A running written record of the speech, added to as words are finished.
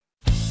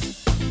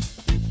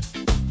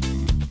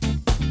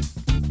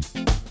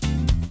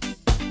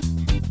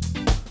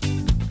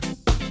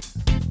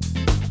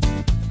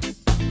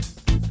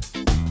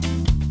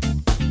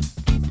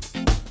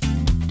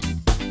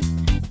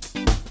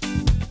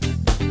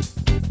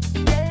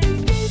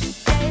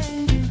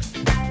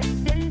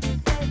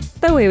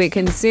The way we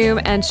consume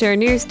and share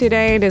news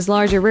today is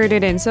largely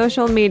rooted in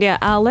social media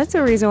outlets.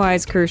 The reason why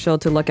it's crucial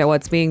to look at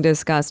what's being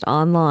discussed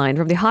online.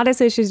 From the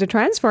hottest issues to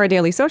trends for our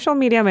daily social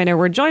media minute,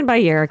 we're joined by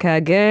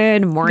Erica.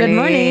 Good morning. Good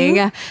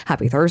morning.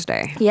 Happy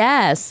Thursday.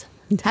 Yes.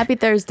 Happy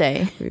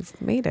Thursday.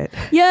 We've made it.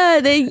 Yeah,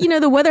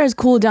 the weather has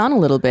cooled down a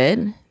little bit.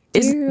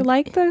 Do you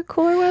like the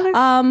cooler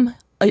weather?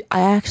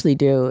 I actually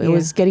do. It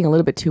was getting a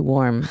little bit too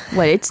warm.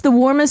 It's the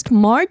warmest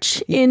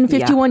March in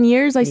 51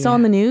 years I saw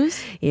on the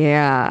news.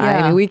 Yeah.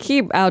 I mean, we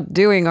keep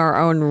outdoing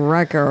our own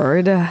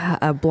record.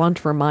 A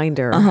blunt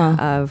reminder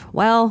of,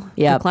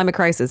 the climate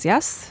crisis,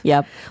 yes?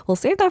 Yep. We'll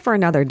save that for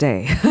another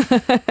day.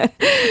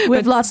 We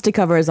have lots to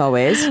cover as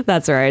always.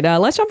 That's right.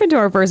 Let's jump into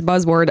our first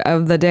buzzword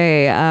of the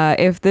day.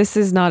 If this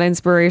is not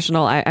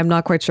inspirational, I'm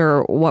not quite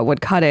sure what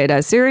would cut it.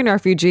 A Syrian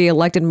refugee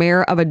elected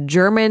mayor of a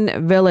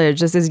German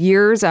village. This is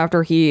years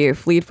after he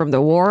fled from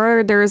the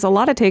war. There's a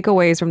lot of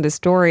takeaways from this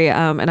story.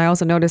 And I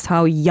also noticed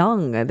how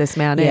young this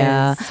man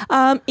is.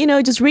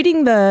 Just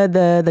reading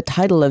the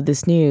title of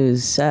this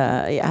news,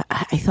 I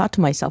thought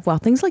to myself, wow,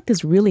 things like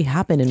this really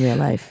happen in real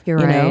life. You're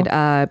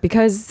right.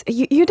 Because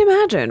you'd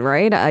imagine,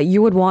 right?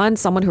 You would want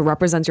someone who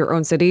represents your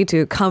own city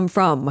to come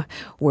from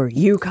where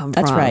you come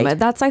from. That's right.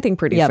 That's, I think,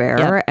 pretty fair.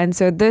 Yep. And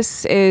so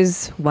this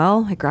is,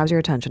 it grabs your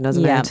attention,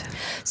 doesn't it?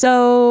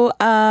 So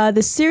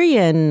the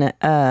Syrian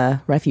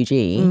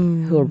refugee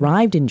who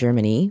arrived in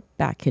Germany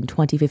back in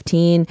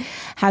 2015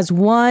 has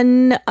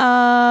won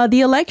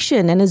the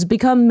election and has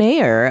become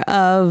mayor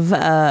of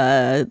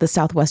the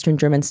southwestern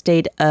German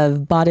state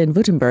of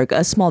Baden-Württemberg,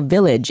 a small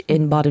village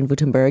in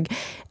Baden-Württemberg.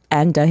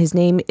 And his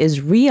name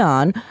is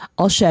Rian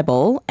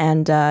Al-Shebel,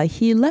 and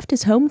he left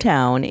his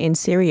hometown in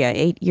Syria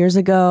 8 years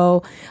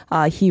ago.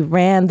 He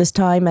ran this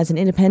time as an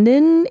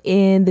independent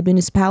in the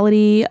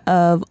municipality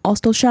of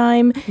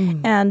Ostelsheim,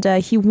 and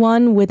he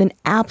won with an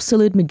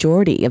absolute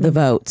majority of the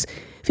votes,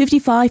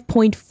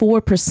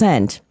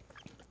 55.4%.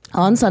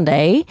 On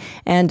Sunday,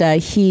 and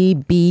he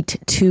beat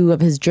two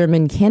of his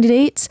German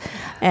candidates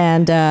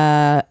and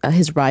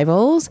his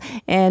rivals.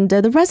 And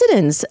the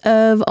residents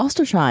of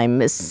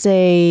Ostersheim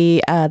say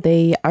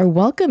they are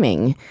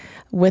welcoming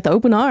with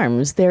open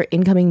arms their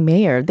incoming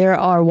mayor. There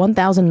are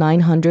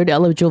 1,900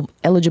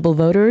 eligible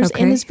voters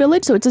in this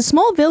village. So it's a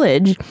small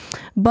village.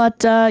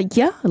 But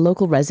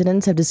local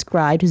residents have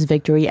described his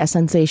victory as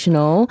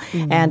sensational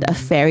and a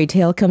fairy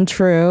tale come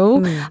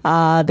true.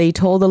 They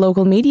told the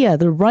local media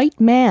the right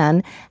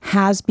man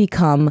has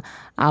become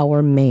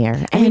our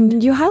mayor.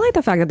 And you highlight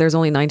the fact that there's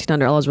only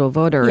 1,900 eligible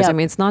voters. Yep. I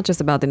mean, it's not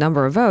just about the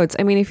number of votes.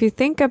 I mean, if you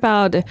think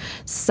about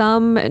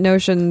some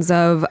notions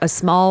of a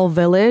small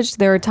village,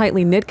 they're a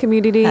tightly knit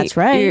community. That's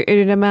right.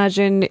 You'd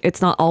imagine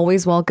it's not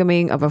always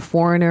welcoming of a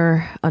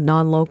foreigner, a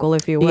non-local,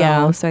 if you will.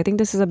 Yeah. So I think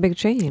this is a big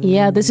change.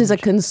 Yeah, this is a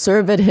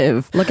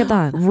conservative, look at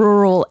that,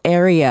 rural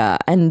area.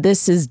 And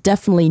this is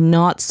definitely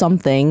not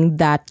something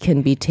that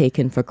can be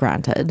taken for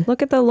granted.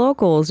 Look at the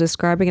locals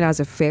describing it as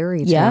a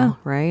fairy tale,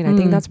 right? I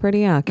think that's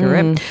pretty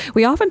accurate.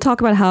 We often talk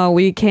about how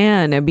we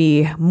can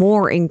be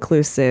more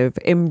inclusive,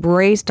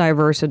 embrace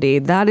diversity.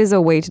 That is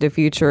a way to the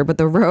future, but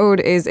the road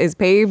is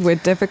paved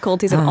with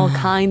difficulties and all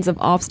kinds of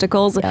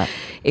obstacles. Yep.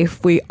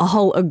 If we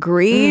all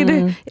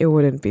agreed, it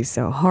wouldn't be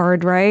so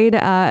hard, right?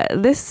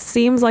 This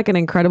seems like an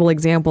incredible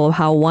example of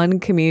how one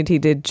community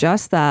did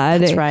just that.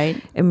 That's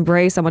right.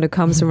 Embrace someone who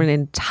comes from an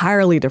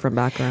entirely different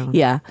background.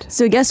 Yeah.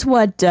 So guess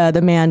what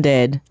the man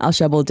did,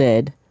 Al-Shebel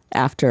did?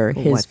 After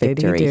his What did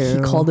he victory,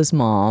 do? called his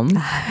mom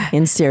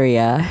in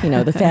Syria.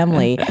 The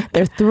family,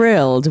 they're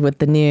thrilled with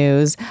the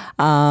news.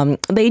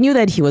 They knew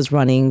that he was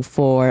running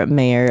for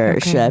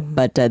mayorship,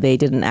 but they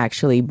didn't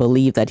actually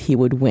believe that he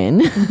would win.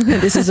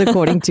 This is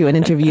according to an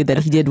interview that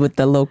he did with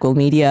the local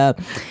media.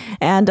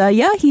 And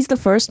he's the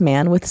first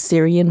man with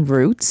Syrian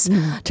roots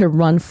to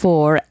run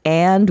for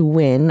and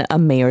win a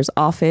mayor's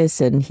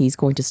office. And he's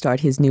going to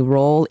start his new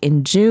role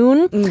in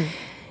June.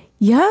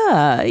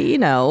 Yeah,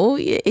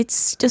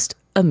 it's just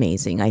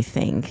amazing, I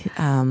think,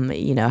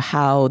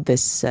 how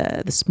this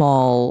the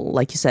small,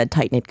 like you said,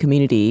 tight-knit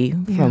community,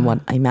 from what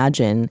I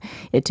imagine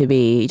it to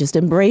be, just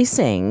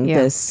embracing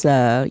this,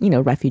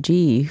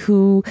 refugee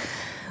who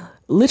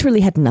literally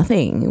had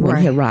nothing when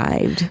he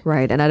arrived.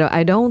 Right. And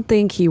I don't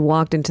think he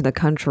walked into the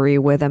country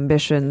with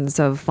ambitions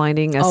of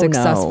finding a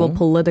successful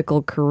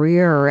political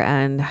career.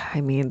 And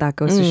I mean, that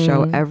goes to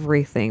show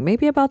everything,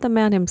 maybe about the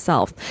man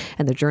himself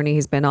and the journey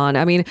he's been on.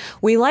 I mean,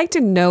 we like to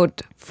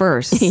note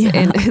first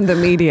in the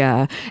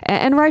media,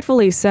 and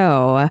rightfully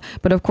so.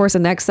 But of course, the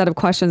next set of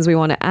questions we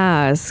want to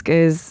ask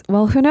is,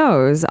 well, who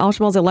knows?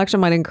 Al-Shebel's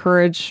election might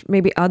encourage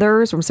maybe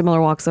others from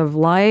similar walks of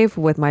life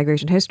with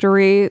migration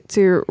history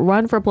to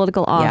run for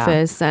political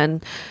office.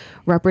 And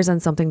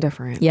represents something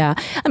different. Yeah.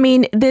 I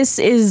mean, this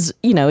is,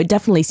 it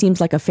definitely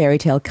seems like a fairy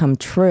tale come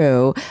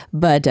true,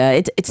 but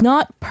it's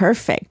not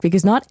perfect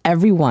because not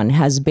everyone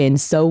has been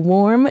so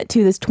warm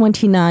to this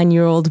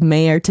 29-year-old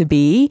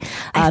mayor-to-be.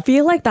 I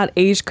feel like that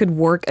age could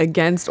work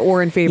against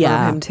or in favor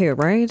of him too,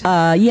 right?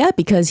 Yeah,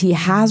 because he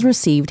has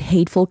received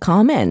hateful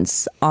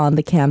comments on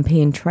the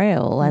campaign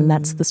trail, and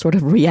that's the sort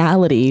of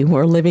reality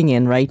we're living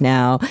in right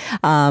now.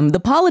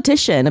 The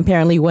politician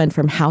apparently went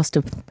from house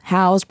to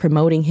house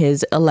promoting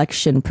his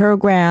election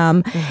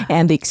program,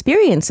 and the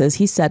experiences,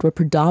 he said, were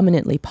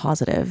predominantly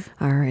positive.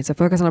 All right, so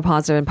focus on a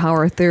positive and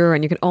power through,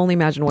 and you can only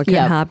imagine what could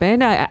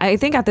happen. I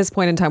think at this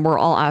point in time, we're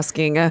all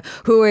asking,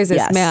 who is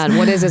this man?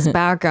 What is his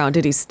background?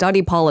 Did he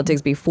study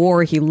politics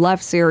before he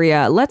left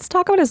Syria? Let's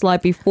talk about his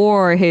life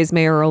before his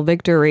mayoral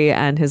victory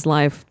and his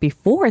life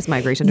before his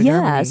migration to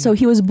Germany. Yeah, so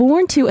he was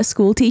born to a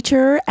school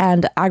teacher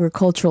and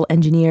agricultural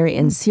engineer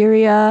in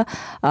Syria.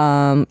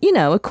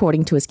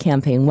 According to his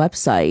campaign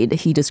website,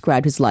 he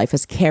described his life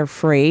as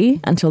carefree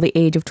until the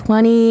age of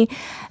 20.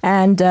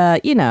 And,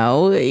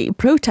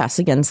 protests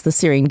against the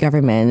Syrian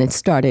government, it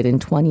started in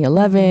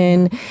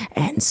 2011.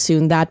 And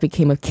soon that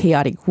became a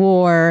chaotic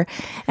war.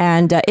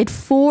 And it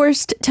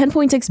forced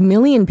 10.6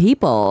 million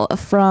people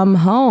from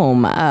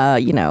home,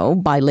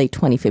 by late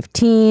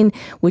 2015,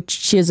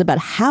 which is about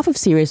half of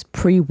Syria's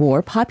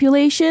pre-war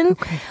population.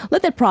 Okay.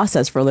 Let that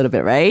process for a little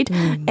bit, right?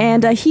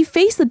 And he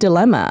faced the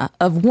dilemma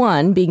of,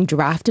 one, being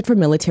drafted for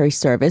military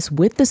service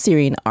with the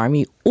Syrian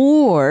army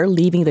or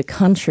leaving the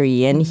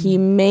country. And he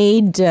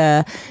made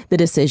the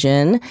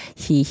decision.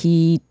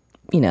 He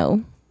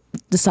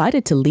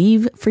decided to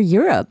leave for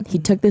Europe. He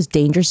took this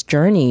dangerous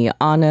journey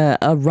on a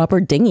rubber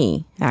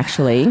dinghy,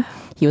 actually.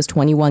 He was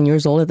 21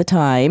 years old at the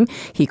time.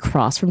 He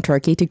crossed from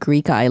Turkey to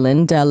Greek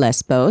island,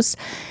 Lesbos.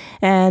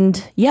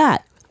 And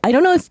I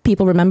don't know if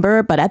people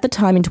remember, but at the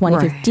time in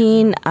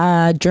 2015,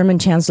 German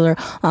Chancellor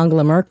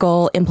Angela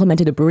Merkel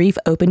implemented a brief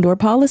open-door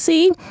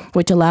policy,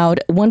 which allowed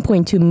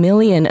 1.2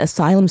 million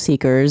asylum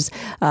seekers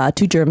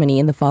to Germany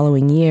in the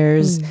following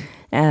years.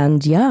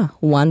 And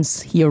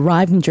once he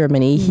arrived in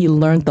Germany, he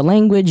learned the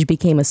language,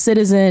 became a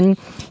citizen.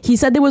 He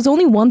said there was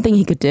only one thing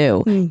he could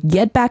do,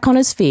 get back on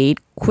his feet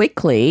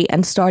quickly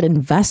and start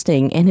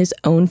investing in his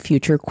own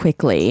future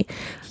quickly.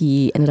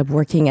 He ended up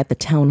working at the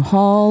town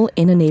hall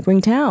in a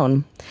neighboring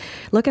town.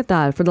 Look at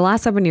that. For the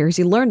last 7 years,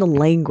 he learned the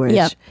language.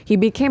 Yep. He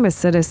became a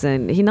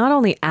citizen. He not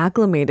only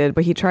acclimated,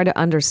 but he tried to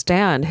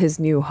understand his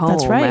new home.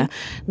 That's right.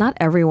 Not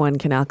everyone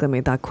can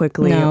acclimate that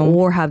quickly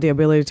or have the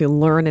ability to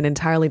learn an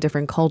entirely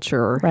different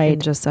culture in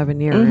just 7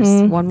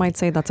 years. One might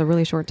say that's a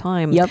really short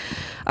time. Yep.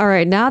 All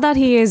right. Now that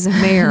he is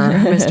mayor,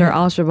 Mr.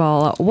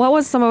 Al-Shabal, what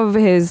was some of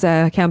his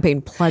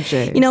campaign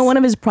pledges? One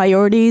of his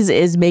priorities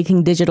is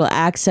making digital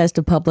access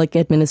to public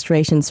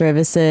administration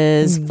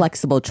services,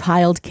 flexible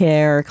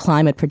childcare,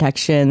 climate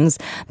protections.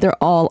 They're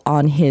all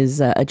on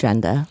his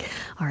agenda.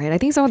 All right. I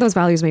think some of those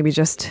values may be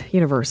just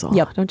universal.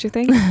 Yep. Don't you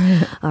think?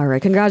 All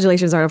right.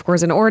 Congratulations are, of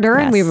course, in order.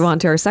 Yes. And we move on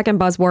to our second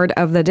buzzword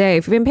of the day.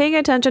 If you've been paying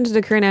attention to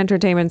the Korean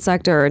entertainment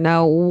sector,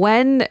 now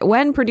when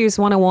Produce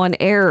 101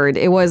 aired,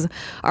 it was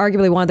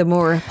arguably one of the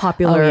more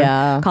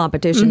popular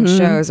competition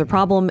shows. The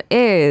problem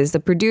is the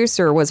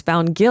producer was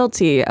found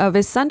guilty of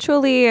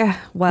essentially,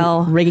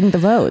 rigging the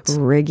votes.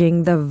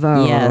 Rigging the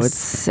votes.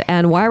 Yes.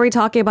 And why are we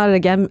talking about it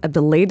again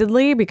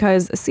belatedly?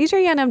 Because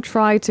CJENM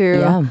tried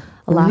to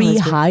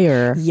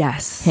rehire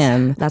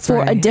him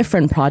for a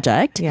different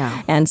project.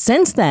 Yeah. And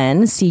since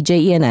then,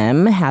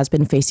 CJENM has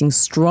been facing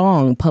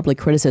strong public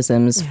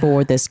criticisms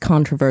for this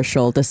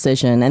controversial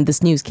decision. And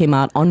this news came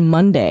out on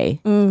Monday,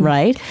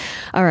 right?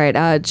 All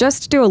right.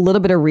 Just to do a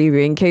little bit of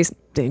review in case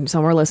some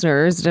of our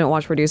listeners didn't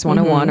watch Produce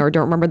 101 or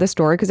don't remember the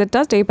story because it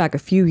does date back a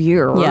few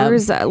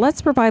years.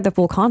 Let's provide the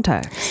full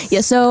context. Yeah,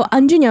 so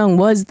An Jun-young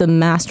was the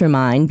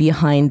mastermind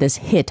behind this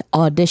hit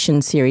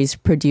audition series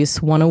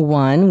Produce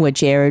 101,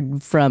 which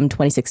aired from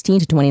 2016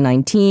 to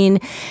 2019.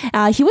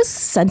 He was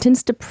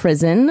sentenced to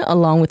prison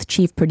along with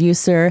chief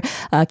producer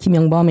Kim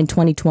Young-bum in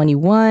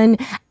 2021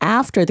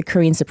 after the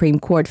Korean Supreme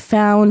Court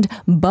found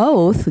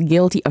both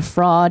guilty of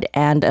fraud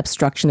and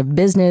obstruction of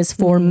business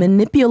for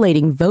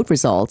manipulating vote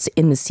results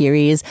in the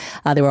series.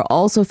 They were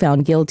also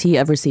found guilty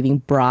of receiving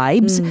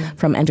bribes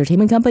from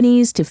entertainment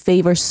companies to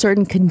favor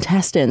certain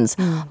contestants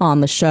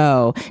on the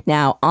show.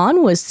 Now,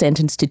 An was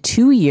sentenced to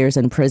 2 years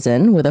in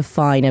prison with a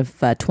fine of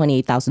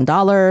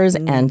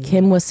 $28,000, and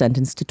Kim was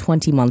sentenced to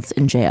 20 months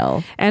in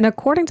jail. And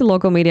according to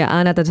local media,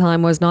 An at the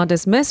time was not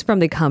dismissed from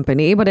the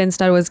company, but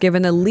instead was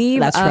given a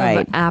leave of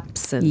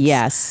absence.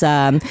 Yes.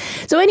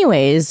 So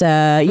anyways,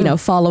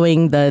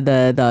 following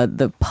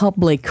the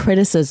public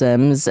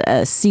criticisms,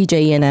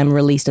 CJENM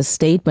released a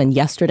statement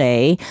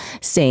yesterday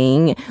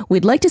saying,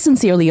 "We'd like to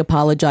sincerely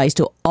apologize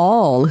to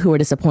all who were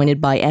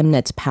disappointed by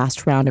Mnet's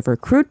past round of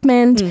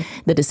recruitment.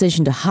 The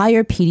decision to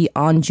hire PD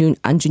An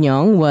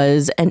Jun-young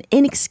was an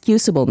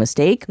inexcusable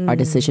mistake. Our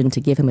decision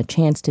to give him a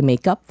chance to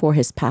make up for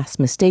his past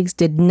mistakes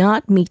did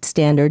not meet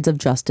standards of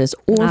justice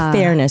or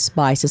fairness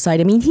by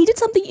society." I mean, he did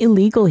something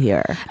illegal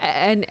here.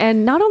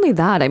 And not only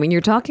that, I mean, you're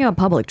talking about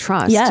public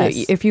trust.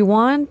 Yes. If you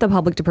want the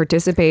public to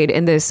participate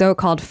in this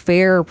so-called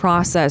fair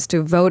process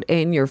to vote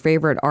in your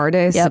favorite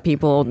artists,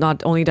 people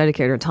not only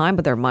dedicate their time,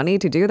 but their money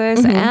to do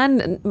this.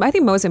 And I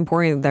think most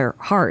important, their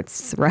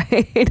hearts,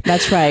 right?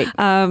 That's right.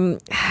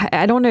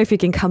 I don't know if you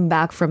can come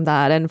back from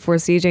that. And for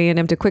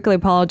CJENM to quickly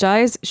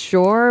apologize,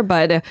 sure,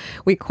 but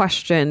we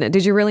question,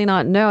 did you really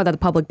not know that the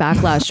public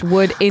backlash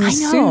would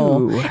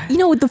ensue? You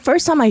know, the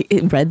first time I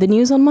read the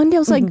news on Monday, I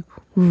was like,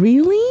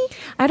 really?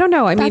 I don't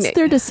know. I mean, that's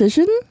their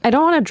decision? I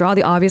don't want to draw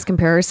the obvious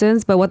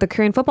comparisons, but what the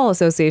Korean Football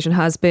Association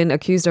has been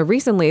accused of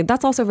recently,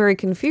 that's also very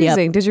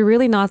confusing. Did you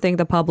really not think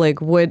the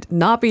public would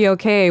not be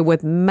okay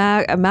with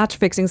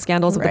match-fixing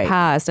scandals of the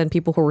past and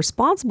people who are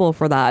responsible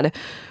for that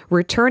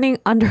returning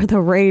under the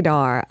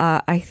radar?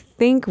 I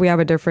think we have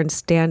a different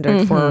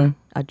standard for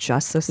a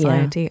just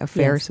society, a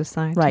fair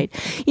society. Right.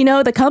 You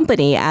know, the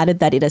company added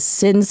that it has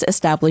since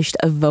established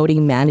a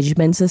voting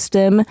management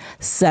system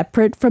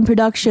separate from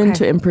production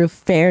to improve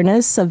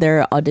fairness of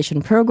their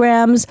audition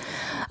programs.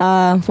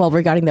 Well,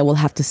 regarding that, we'll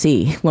have to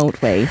see,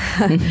 won't we?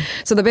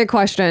 So the big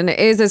question,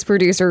 is this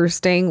producer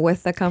staying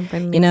with the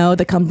company? You know,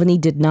 the company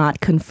did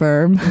not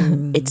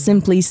confirm. It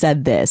simply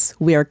said this: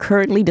 we are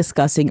currently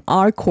discussing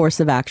our course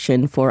of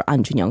action for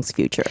An Junyoung's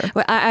future.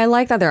 Well, I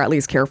like that they're at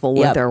least careful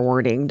with their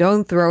wording.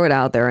 Don't throw it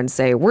out there and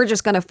say, we're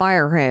just going to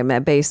fire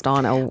him based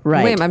on a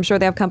whim. I'm sure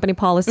they have company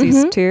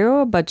policies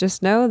too, but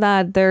just know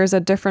that there's a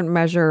different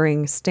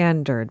measuring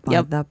standard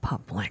by the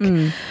public.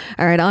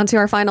 All right, on to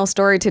our final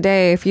story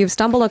today. If you've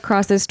stumbled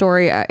across this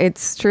story,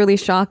 it's truly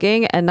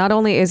shocking. And not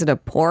only is it a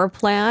poor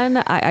plan,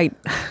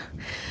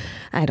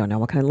 I don't know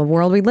what kind of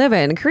world we live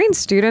in. Korean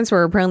students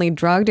were apparently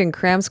drugged in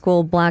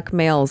cram-school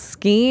blackmail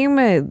scheme.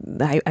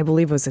 I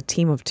believe it was a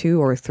team of 2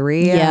 or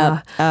 3.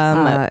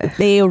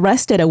 They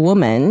arrested a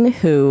woman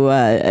who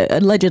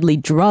allegedly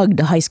drugged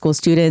high school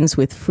students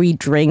with free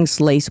drinks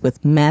laced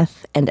with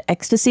meth and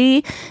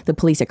ecstasy. The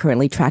police are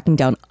currently tracking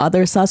down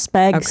other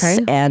suspects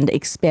and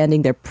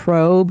expanding their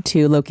probe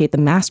to locate the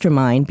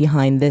mastermind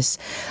behind this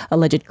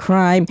alleged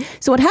crime.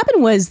 So what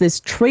happened was this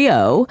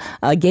trio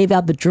gave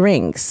out the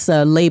drinks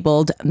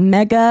labeled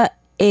Mega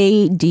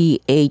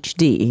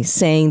ADHD,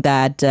 saying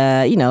that,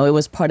 it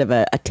was part of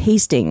a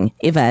tasting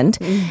event.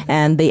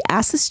 And they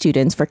asked the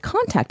students for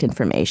contact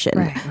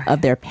information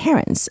of their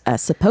parents,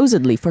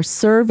 supposedly for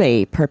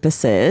survey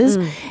purposes.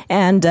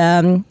 And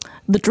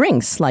the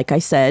drinks, like I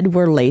said,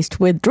 were laced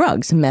with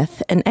drugs,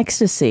 meth and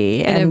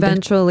ecstasy. And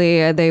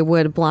eventually they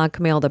would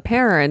blackmail the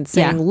parents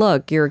saying,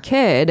 look, your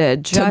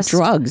kid just took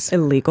drugs.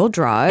 Illegal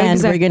drugs.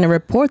 And we're going to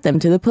report them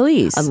to the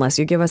police. Unless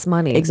you give us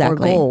money or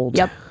gold.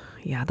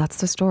 Yeah, that's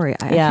the story.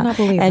 I cannot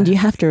believe it. And you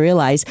have to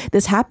realize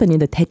this happened in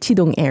the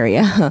Daechi-dong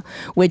area,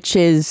 which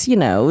is,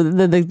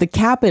 the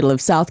capital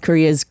of South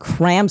Korea's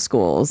cram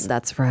schools.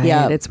 That's right.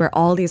 Yeah. It's where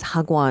all these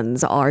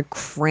hagwons are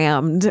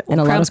crammed. And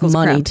a lot of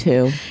money,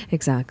 too.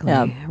 Exactly.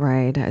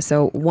 Right.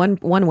 So one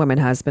woman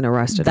has been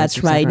arrested.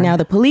 That's right. Now,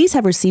 the police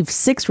have received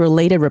 6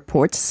 related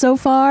reports so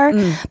far,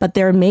 but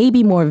there may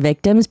be more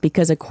victims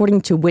because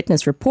according to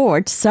witness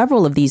reports,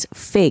 several of these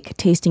fake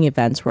tasting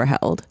events were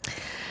held.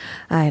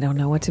 I don't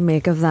know what to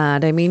make of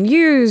that. I mean,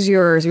 use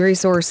your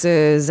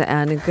resources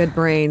and good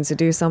brains to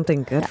do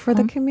something good for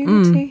the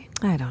community.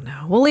 I don't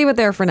know. We'll leave it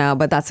there for now,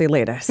 but that's the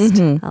latest.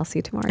 I'll see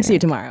you tomorrow. See you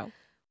tomorrow.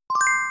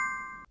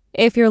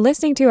 If you're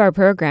listening to our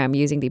program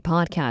using the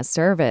podcast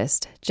service,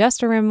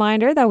 just a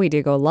reminder that we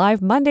do go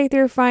live Monday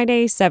through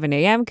Friday, 7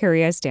 a.m.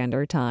 Korea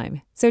Standard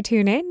Time. So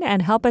tune in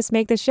and help us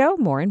make the show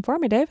more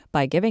informative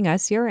by giving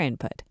us your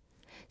input.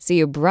 See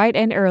you bright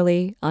and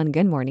early on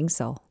Good Morning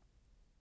Seoul.